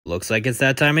Looks like it's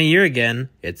that time of year again.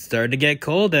 It's starting to get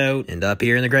cold out. And up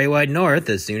here in the Great White North,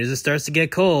 as soon as it starts to get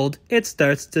cold, it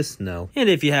starts to snow. And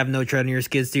if you have no tread on your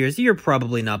skid steers, you're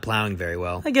probably not plowing very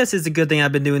well. I guess it's a good thing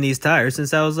I've been doing these tires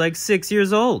since I was like 6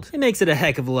 years old. It makes it a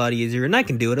heck of a lot easier, and I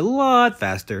can do it a lot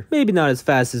faster. Maybe not as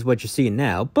fast as what you're seeing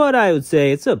now, but I would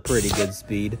say it's a pretty good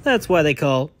speed. That's why they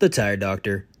call the tire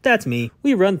doctor. That's me.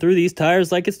 We run through these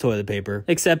tires like it's toilet paper.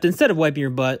 Except instead of wiping your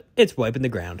butt, it's wiping the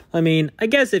ground. I mean, I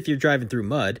guess if you're driving through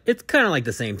mud, it's kind of like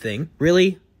the same thing.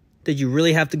 Really? Did you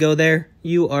really have to go there?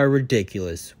 You are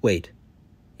ridiculous. Wait.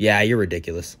 Yeah, you're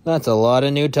ridiculous. That's a lot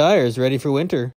of new tires ready for winter.